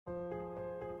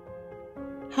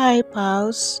Hi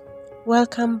pals,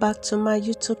 welcome back to my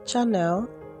YouTube channel.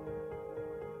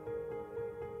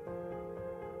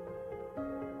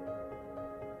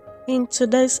 In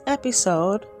today's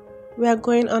episode, we are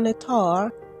going on a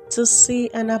tour to see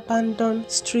an abandoned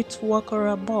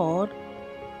streetwalker abode.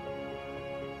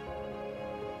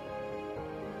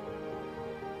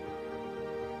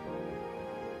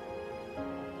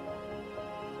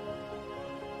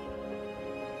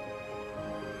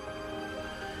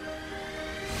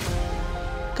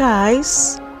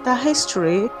 Guys, the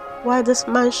history why this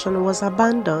mansion was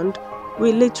abandoned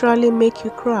will literally make you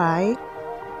cry.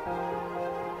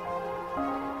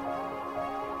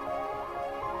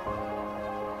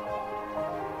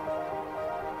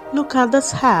 Look at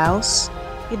this house.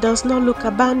 It does not look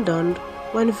abandoned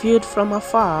when viewed from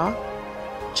afar.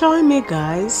 Join me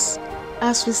guys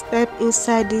as we step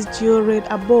inside this jeweled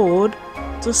abode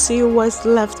to see what's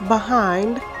left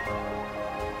behind.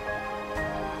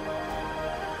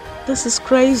 This is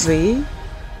crazy.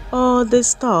 All these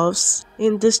stuffs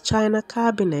in this china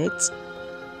cabinet.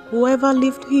 Whoever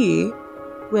lived here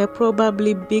were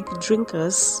probably big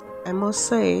drinkers, I must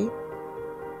say.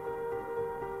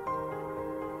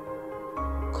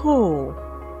 Cool.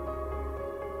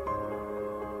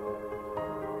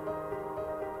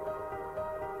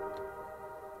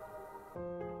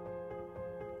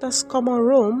 This common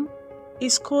room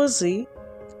is cozy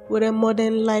with a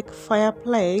modern-like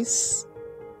fireplace.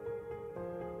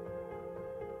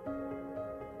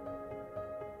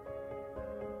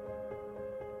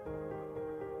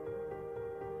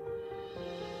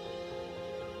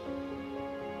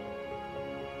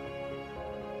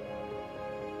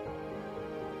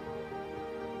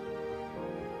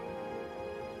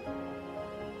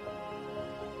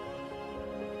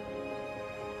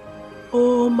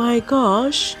 Oh my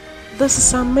gosh, this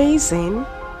is amazing.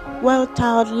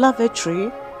 Well-tiled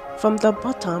lavatory from the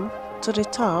bottom to the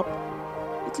top.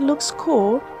 It looks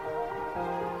cool.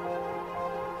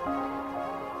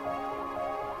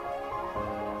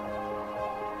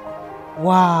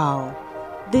 Wow,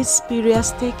 this superior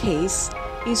staircase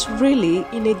is really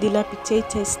in a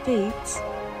dilapidated state.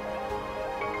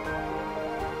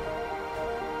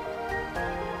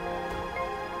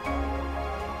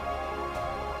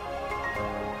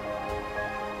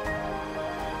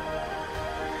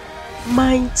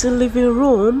 Mighty living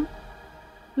room.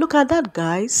 Look at that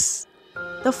guys.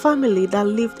 The family that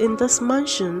lived in this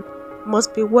mansion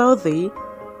must be wealthy.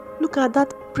 Look at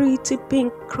that pretty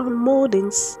pink crown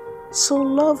moldings. So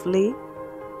lovely.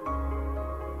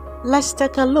 Let's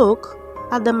take a look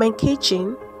at the main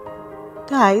kitchen.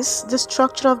 Guys, the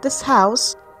structure of this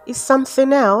house is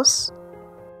something else.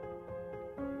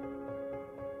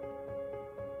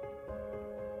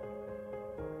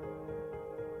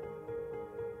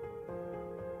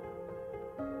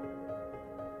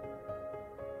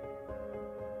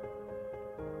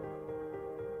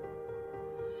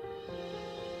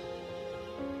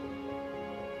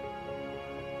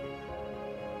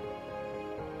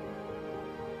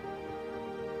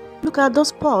 Look at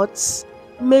those pots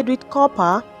made with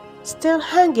copper still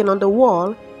hanging on the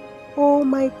wall. Oh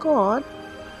my god.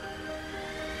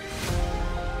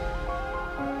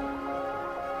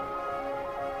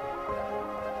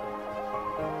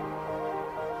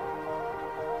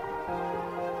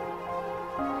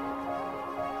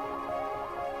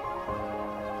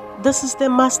 This is the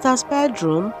master's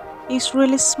bedroom. It's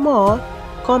really small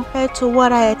compared to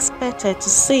what I expected to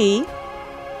see.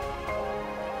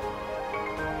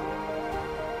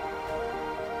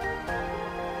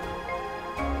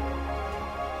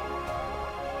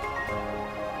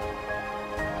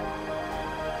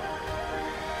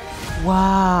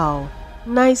 Wow,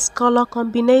 nice color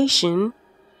combination.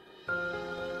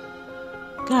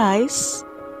 Guys,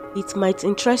 it might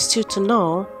interest you to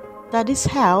know that this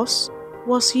house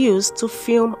was used to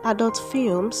film adult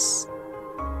films.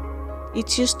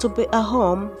 It used to be a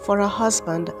home for a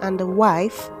husband and a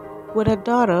wife with a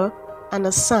daughter and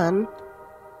a son.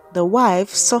 The wife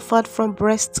suffered from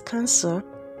breast cancer,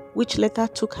 which later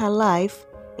took her life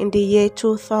in the year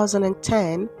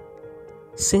 2010.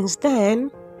 Since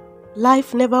then,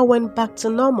 life never went back to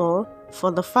normal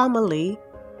for the family.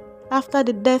 After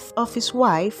the death of his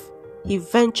wife, he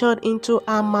ventured into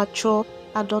amateur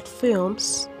adult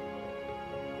films.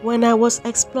 When I was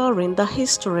exploring the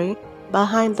history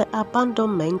behind the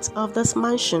abandonment of this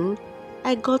mansion,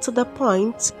 I got to the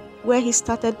point where he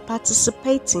started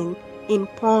participating in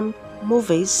porn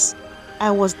movies.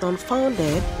 I was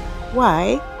dumbfounded.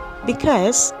 Why?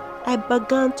 Because I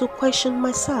began to question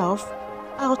myself.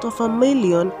 Out of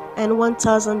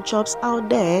 1,001,000 jobs out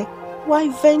there, why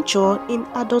venture in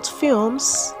adult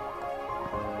films?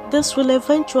 This will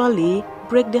eventually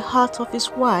break the heart of his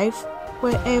wife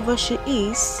wherever she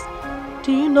is.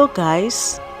 Do you know,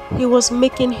 guys, he was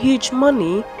making huge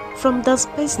money from this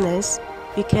business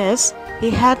because he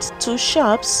had 2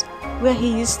 shops where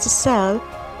he used to sell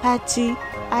party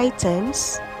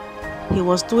items. He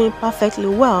was doing perfectly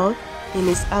well in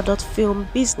his adult film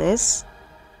business.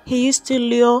 He used to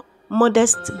lure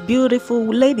modest, beautiful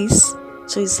ladies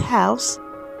to his house,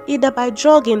 either by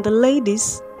drugging the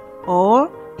ladies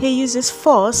or he uses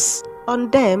force on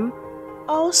them.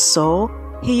 Also,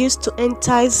 he used to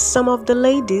entice some of the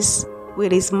ladies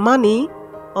with his money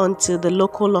until the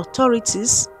local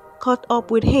authorities caught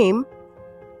up with him.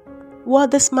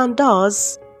 What this man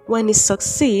does when he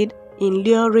succeeds in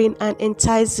luring and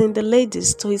enticing the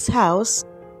ladies to his house,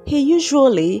 he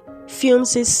usually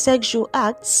films his sexual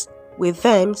acts with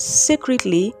them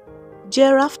secretly.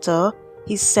 Thereafter,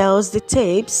 he sells the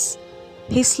tapes.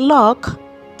 His luck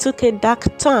took a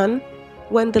dark turn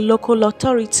when the local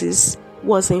authorities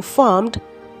was informed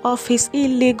of his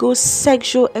illegal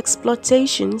sexual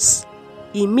exploitations.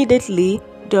 Immediately,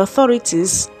 the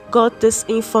authorities got this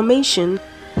information.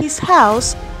 His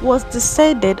house was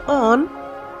decided on.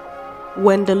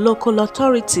 When the local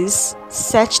authorities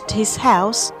searched his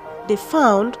house, they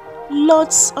found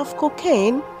lots of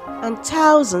cocaine and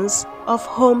thousands of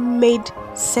homemade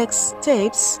sex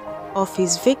tapes of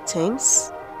his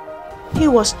victims. He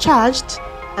was charged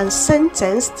and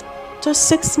sentenced to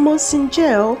 6 months in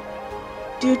jail.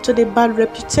 Due to the bad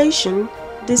reputation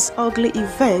this ugly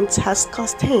event has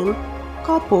cost him,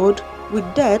 coupled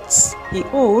with debts he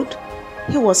owed,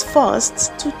 he was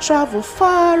forced to travel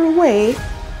far away,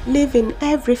 leaving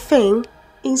everything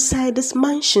inside this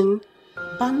mansion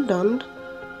abandoned.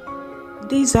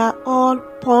 These are all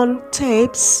porn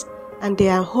tapes and they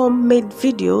are homemade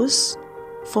videos.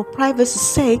 For privacy's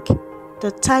sake,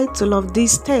 the title of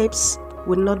these tapes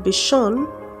will not be shown.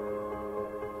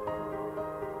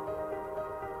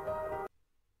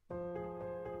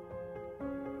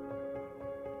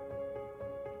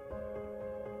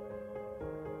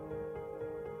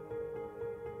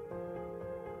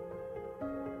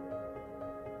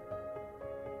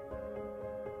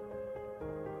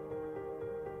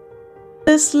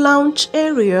 This lounge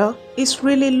area is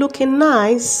really looking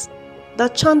nice.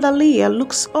 The chandelier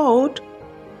looks old.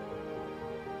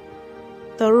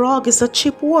 The rug is a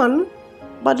cheap one,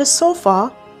 but the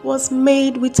sofa was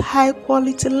made with high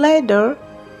quality leather.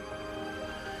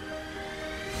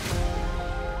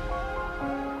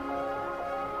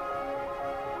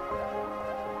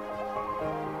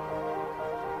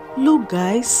 Look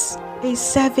guys, a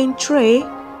serving tray.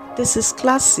 This is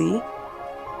classy.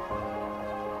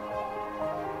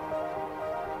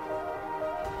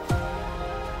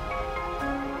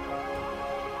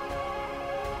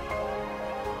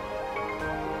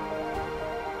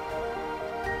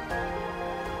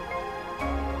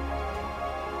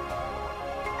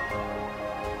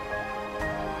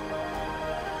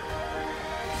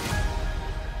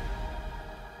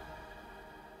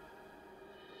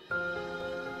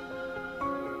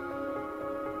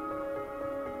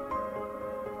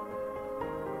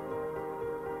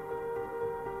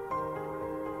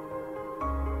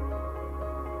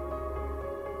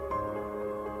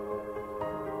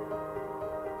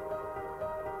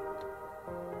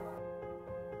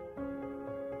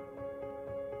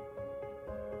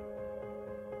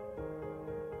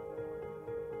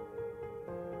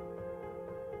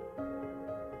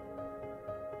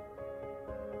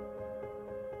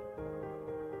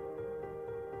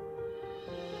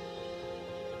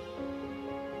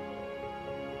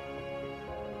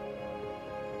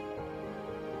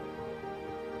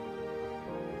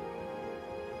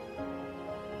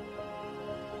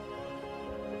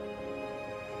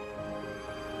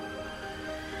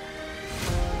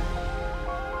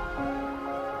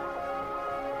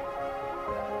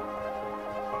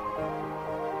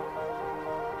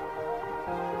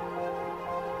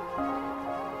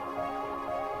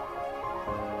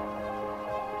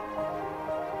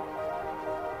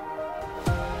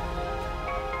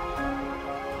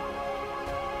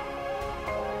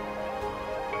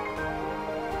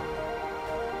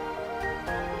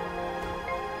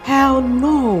 Hell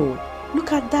no!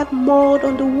 Look at that mold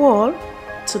on the wall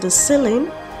to the ceiling.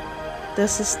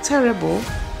 This is terrible.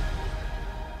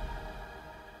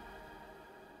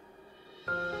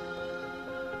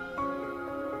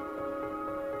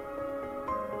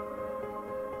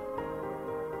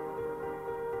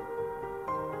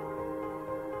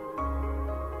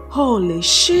 Holy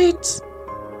shit!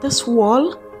 This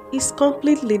wall is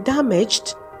completely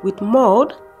damaged with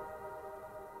mold.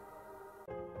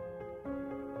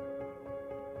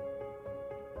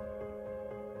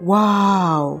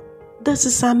 Wow, this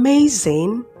is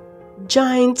amazing.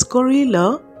 Giant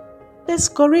gorilla. This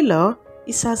gorilla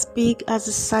is as big as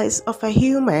the size of a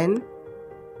human.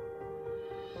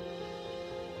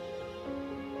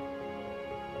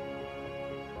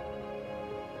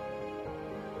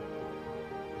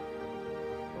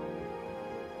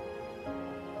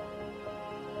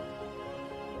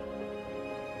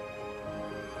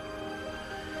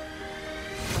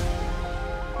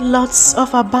 Lots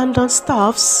of abandoned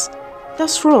stuffs.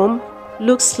 This room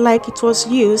looks like it was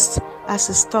used as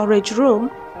a storage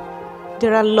room.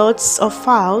 There are lots of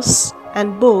files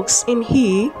and books in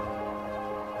here.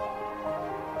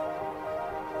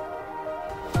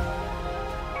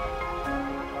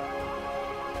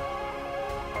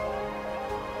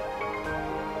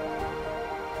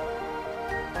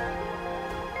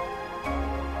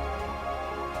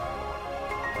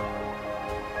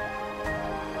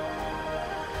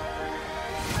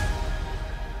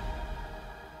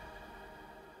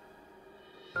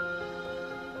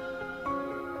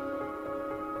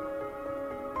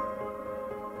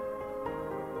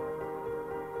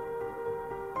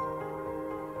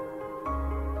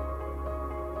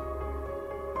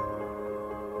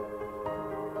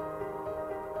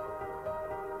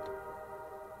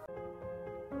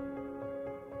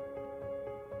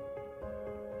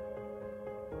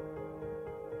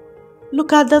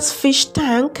 Look at this fish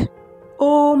tank.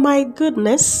 Oh my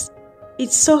goodness.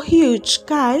 It's so huge,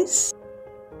 guys.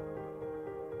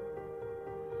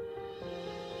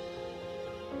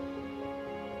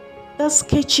 This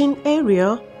kitchen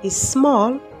area is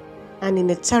small and in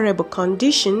a terrible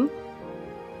condition.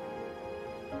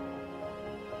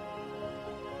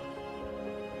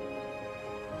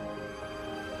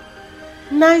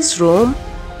 Nice room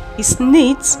is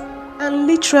neat and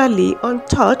literally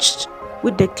untouched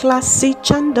with the classy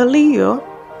chandelier.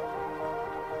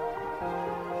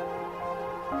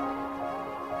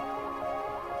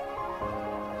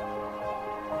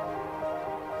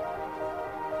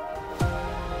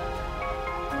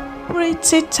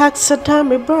 Pretty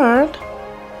taxidermy bird.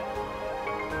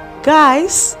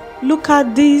 Guys, look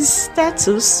at these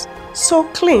statues, so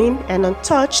clean and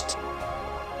untouched.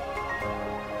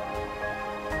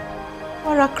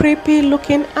 What a creepy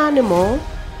looking animal.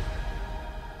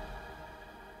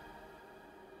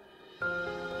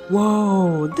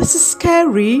 Whoa, this is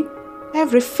scary.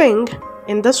 Everything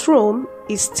in this room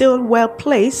is still well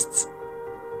placed.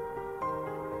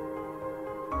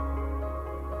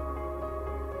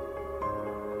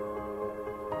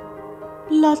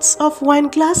 Lots of wine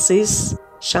glasses,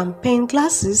 champagne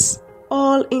glasses,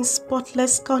 all in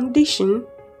spotless condition.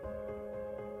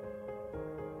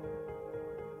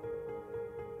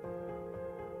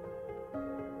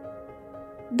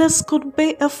 This could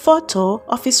be a photo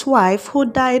of his wife who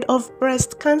died of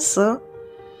breast cancer.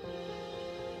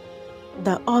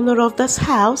 The owner of this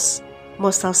house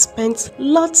must have spent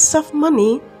lots of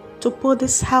money to put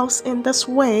this house in this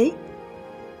way.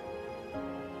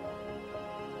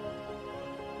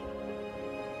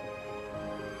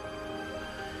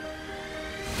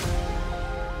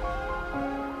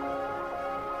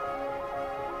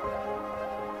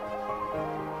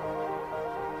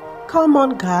 Come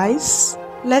on, guys.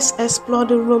 Let's explore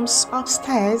the rooms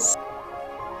upstairs.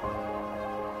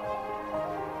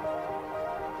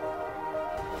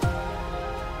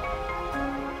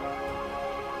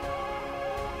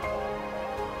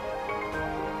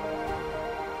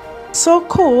 So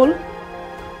cool.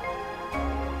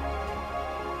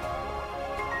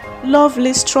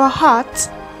 Lovely straw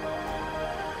hat.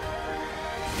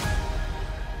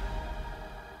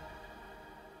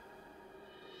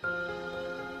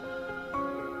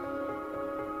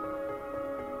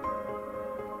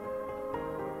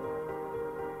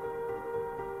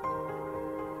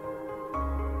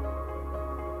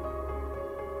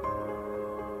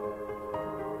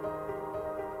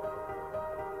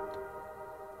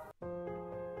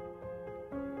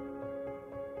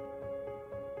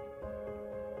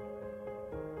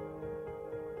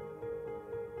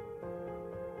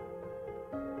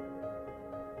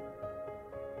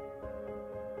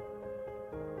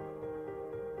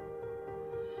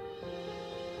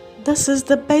 This is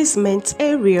the basement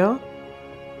area.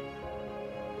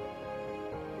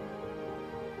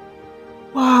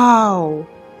 Wow!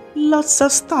 Lots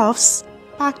of stuffs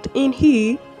packed in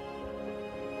here.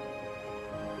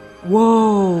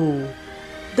 Whoa!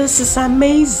 This is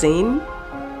amazing.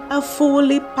 A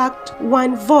fully packed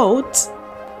wine vault.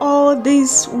 All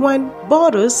these wine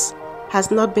bottles has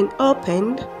not been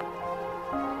opened.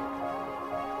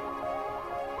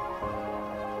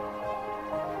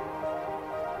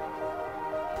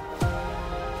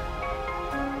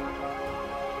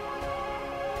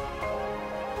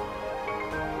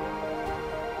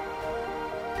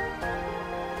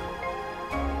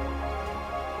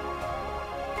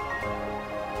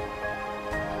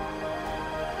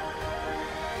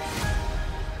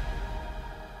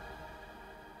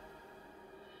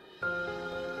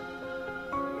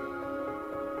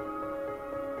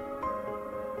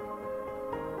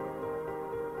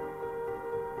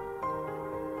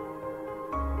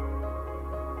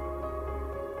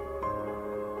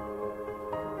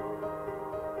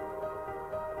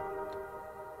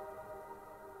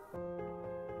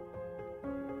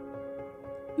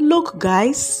 Look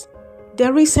guys,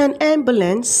 there is an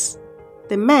ambulance.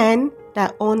 The man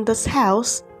that owned this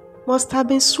house must have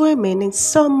been swimming in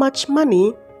so much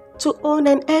money to own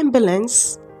an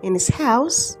ambulance in his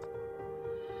house.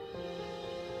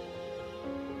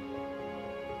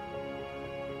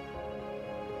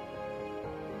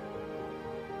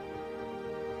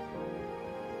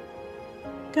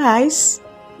 Guys,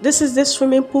 this is the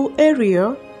swimming pool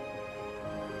area.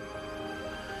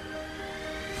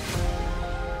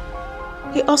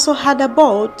 He also had a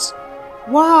boat.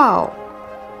 Wow!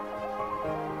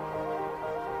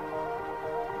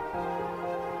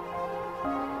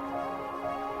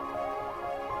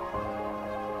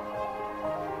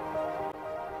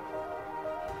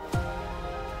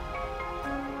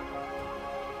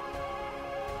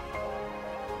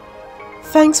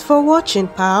 Thanks for watching,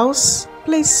 pals.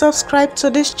 Please subscribe to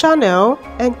this channel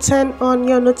and turn on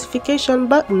your notification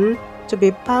button to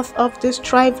be part of this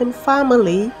thriving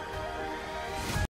family.